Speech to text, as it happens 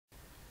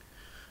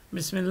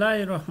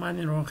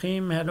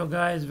Bismillahirrahmanirrahim. Hello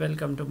guys,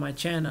 welcome to my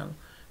channel.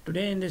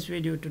 Today in this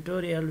video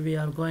tutorial we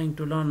are going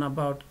to learn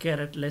about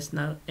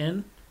CaretListener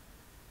in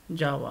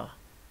Java.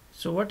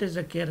 So what is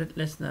a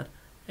CaretListener?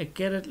 A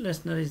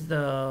CaretListener is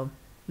the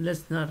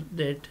listener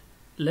that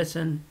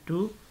listen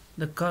to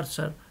the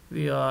cursor.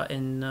 We are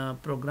in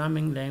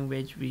programming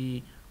language,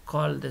 we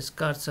call this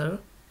cursor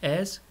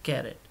as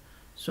caret.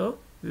 So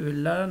we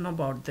will learn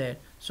about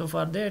that. So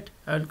for that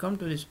I will come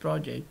to this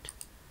project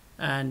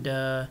and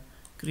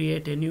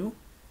create a new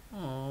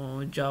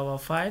Java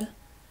file,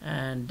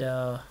 and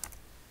I'll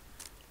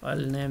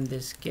name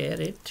this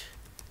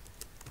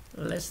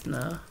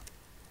CaretListener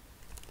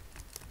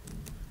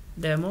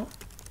demo,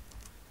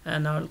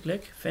 and I'll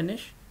click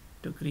finish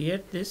to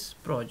create this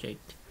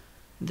project,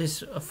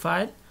 this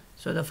file.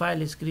 So the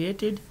file is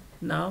created.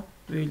 Now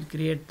we will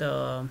create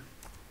the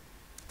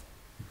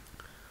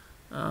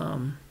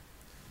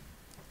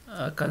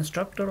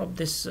constructor of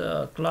this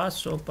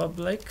class. So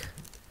public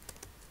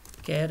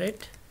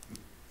caret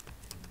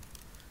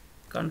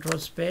control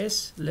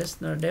space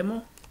listener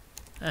demo,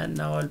 and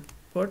now I'll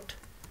put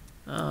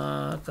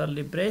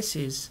curly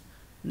braces.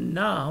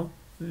 Now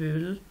we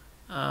will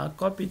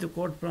copy the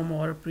code from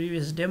our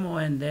previous demo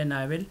and then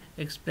I will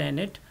explain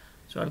it.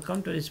 So I'll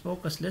come to this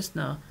focus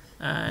listener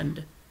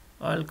and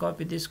I'll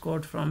copy this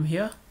code from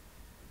here,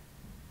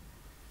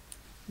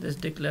 this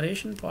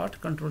declaration part,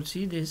 control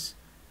C this,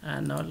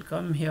 and I'll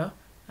come here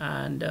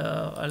and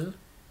I'll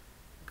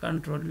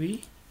control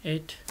V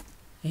it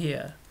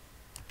here.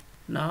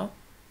 Now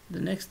the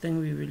next thing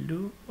we will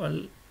do,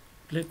 I'll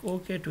click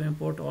OK to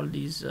import all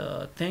these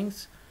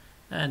things,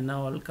 and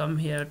now I'll come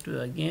here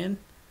to again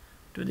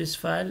to this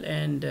file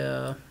and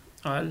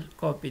I'll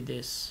copy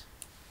this,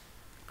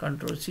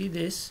 control C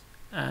this,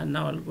 and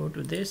now I'll go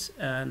to this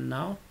and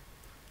now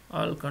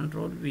I'll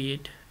control V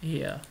it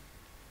here.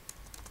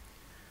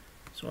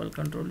 So I'll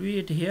control V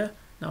it here.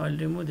 Now I'll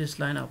remove this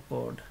line of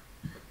code.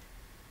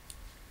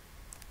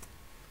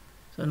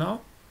 So now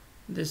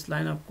this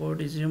line of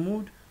code is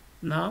removed.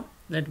 Now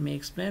let me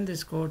explain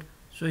this code.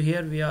 So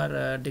here we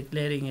are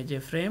declaring a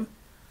JFrame,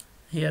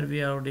 here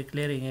we are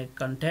declaring a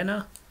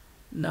container,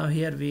 now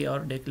here we are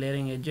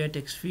declaring a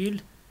JText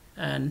field,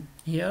 and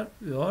here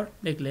we are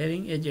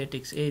declaring a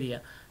JText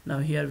area. Now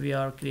here we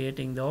are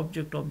creating the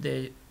object of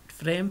the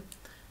frame,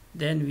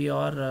 then we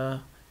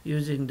are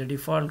using the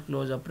default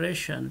close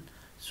operation.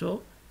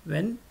 So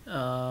when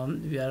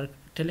we are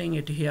telling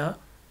it here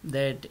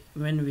that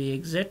when we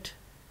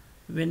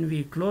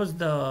close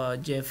the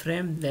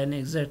JFrame, then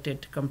exit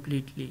it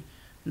completely.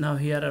 Now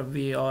here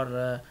we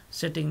are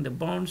setting the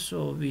bounds,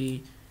 so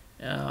we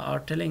are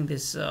telling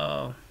this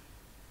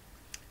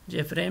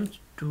JFrame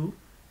to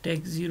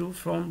take 0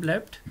 from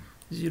left,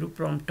 0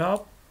 from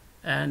top,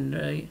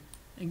 and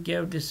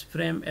give this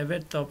frame a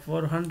width of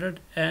 400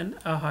 and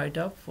a height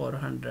of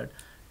 400.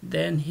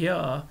 Then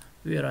here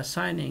we are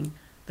assigning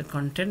the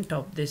content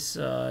of this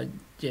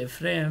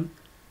JFrame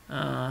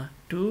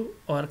to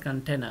our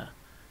container,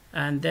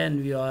 and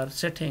then we are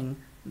setting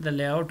the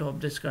layout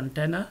of this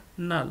container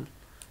null.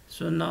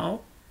 So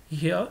now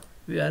here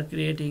we are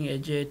creating a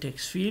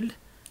JText field,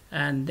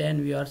 and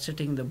then we are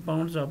setting the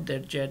bounds of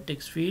that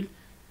JText field.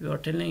 We are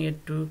telling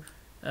it to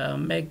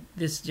make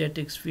this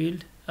JText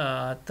field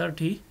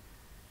 30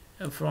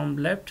 from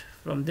left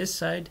from this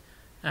side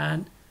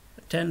and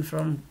 10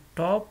 from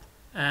top,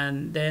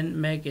 and then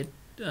make it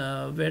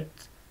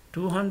width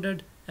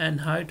 200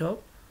 and height of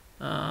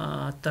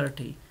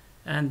 30,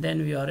 and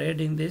then we are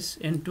adding this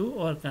into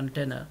our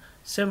container.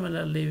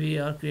 Similarly we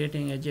are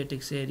creating a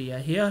JText area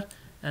here,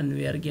 and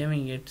we are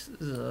giving it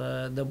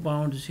the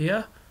bounds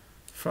here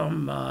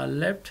from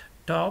left,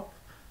 top,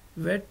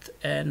 width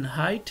and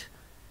height,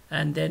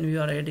 and then we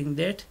are adding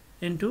that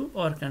into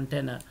our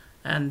container,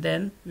 and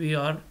then we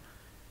are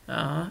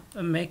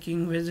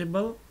making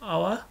visible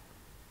our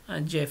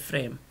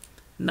JFrame.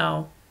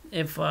 Now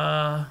if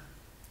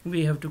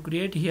we have to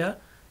create here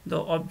the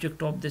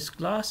object of this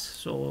class,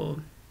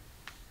 so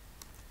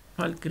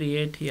I'll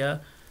create here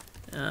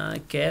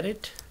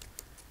caret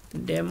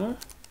demo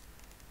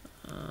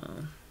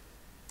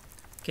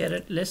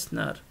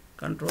CaretListener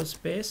control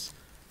space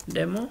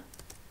demo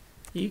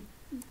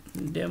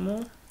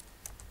demo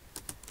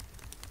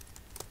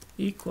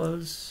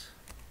equals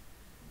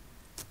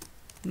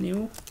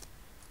new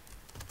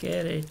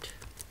caret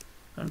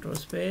control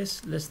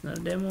space listener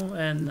demo,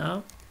 and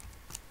now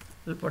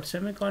we'll put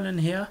semicolon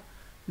here.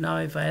 Now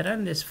if I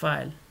run this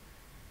file,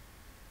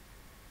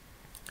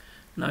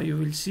 now you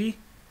will see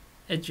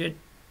a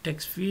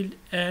JText field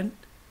and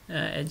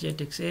a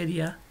JText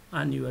area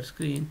on your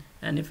screen,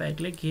 and if I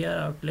click here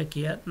or click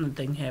here,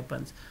 nothing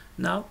happens.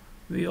 Now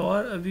we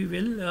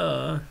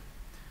will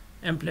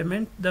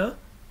implement the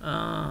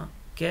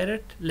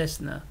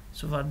CaretListener.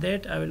 So for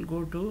that I will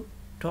go to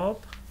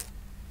top,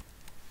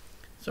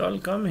 so I'll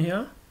come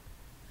here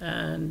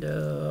and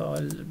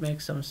I'll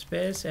make some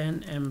space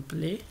and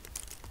implements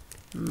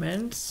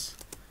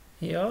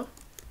here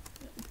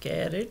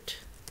caret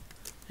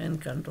and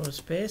control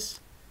space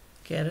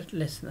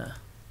CaretListener,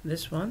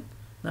 this one.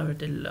 Now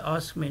it will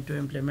ask me to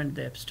implement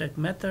the abstract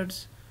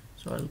methods,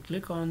 So I'll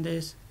click on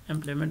this,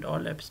 implement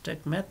all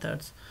abstract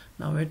methods.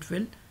 Now it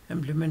will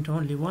implement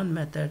only one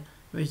method,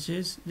 which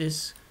is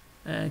this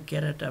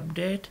caret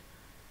update,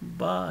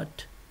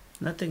 but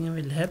nothing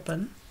will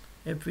happen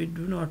if we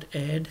do not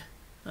add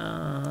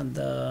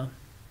the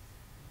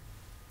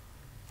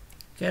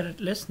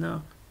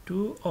CaretListener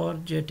to our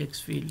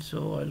JText field.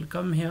 So I'll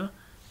come here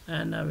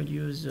and I will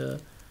use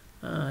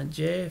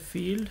j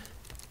field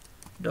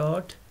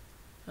dot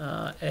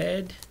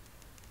add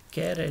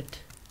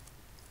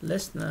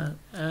CaretListener,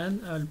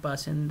 and I will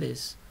pass in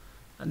this.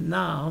 And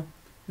now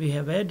we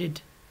have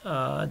added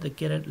the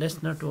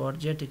CaretListener to our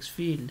JText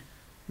field.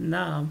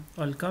 Now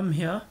I'll come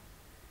here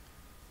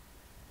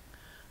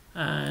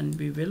and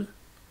we will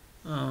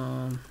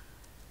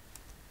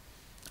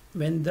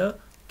when the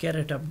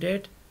caret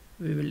update,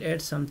 we will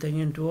add something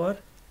into our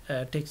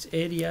text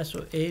area.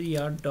 So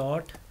area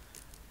dot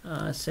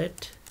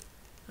set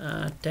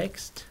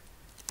text,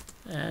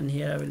 and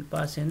here I will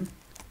pass in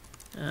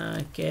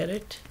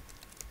caret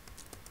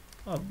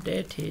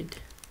updated,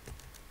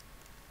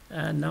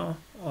 and now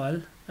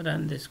I'll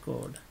run this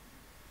code.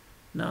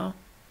 Now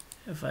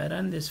if I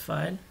run this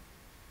file,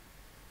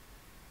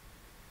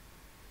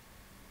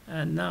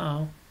 and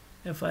now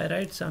if I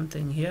write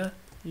something here,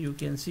 you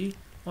can see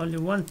only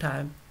one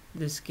time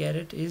this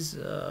caret is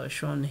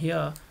shown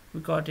here,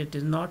 because it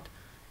is not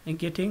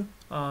getting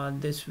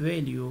this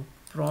value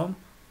from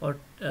our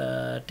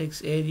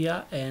text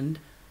area and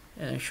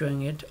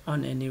showing it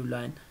on a new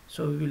line.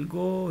 So we will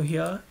go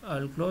here,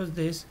 I'll close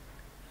this,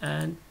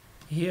 and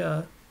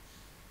here,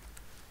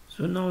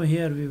 so now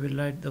here we will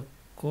write the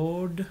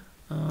code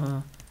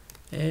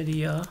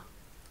area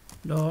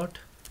dot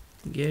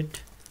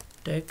get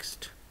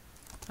text,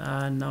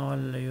 and now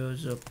I'll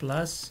use a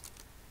plus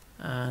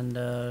and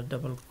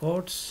double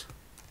quotes,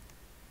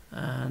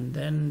 and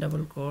then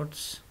double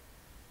quotes,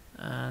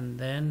 and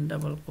then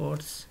double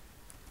quotes,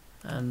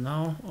 and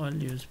now I'll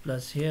use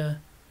plus here,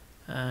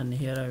 and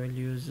here I will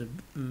use a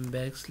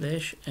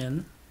backslash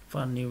n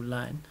for new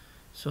line.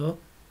 So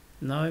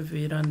now if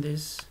we run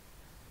this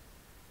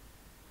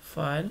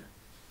file,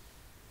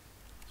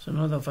 so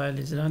now the file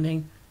is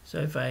running. So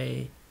if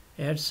I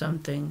add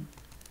something,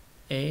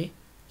 a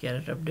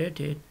caret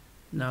updated,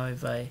 now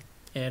if I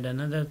add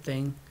another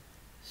thing,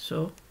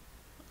 so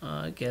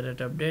caret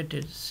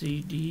updated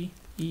c d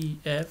e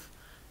f,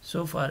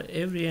 so for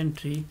every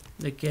entry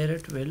the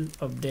caret will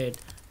update.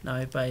 Now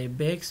if I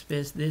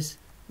backspace this,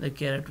 the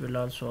caret will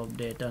also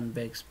update on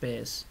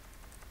backspace.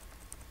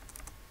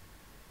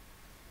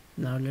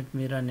 Now let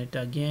me run it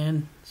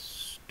again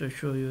to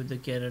show you the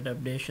caret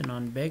updation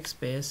on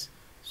backspace.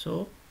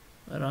 So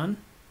run,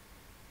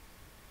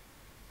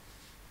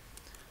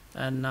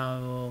 and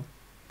now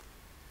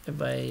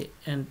if I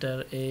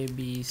enter A,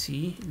 B,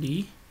 C,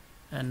 D,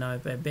 and now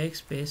if I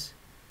backspace,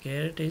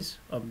 caret is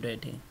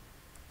updating.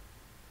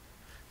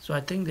 So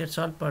I think that's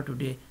all for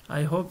today.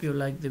 I hope you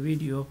like the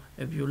video.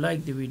 If you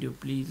like the video,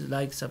 please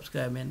like,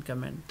 subscribe and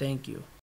comment. Thank you.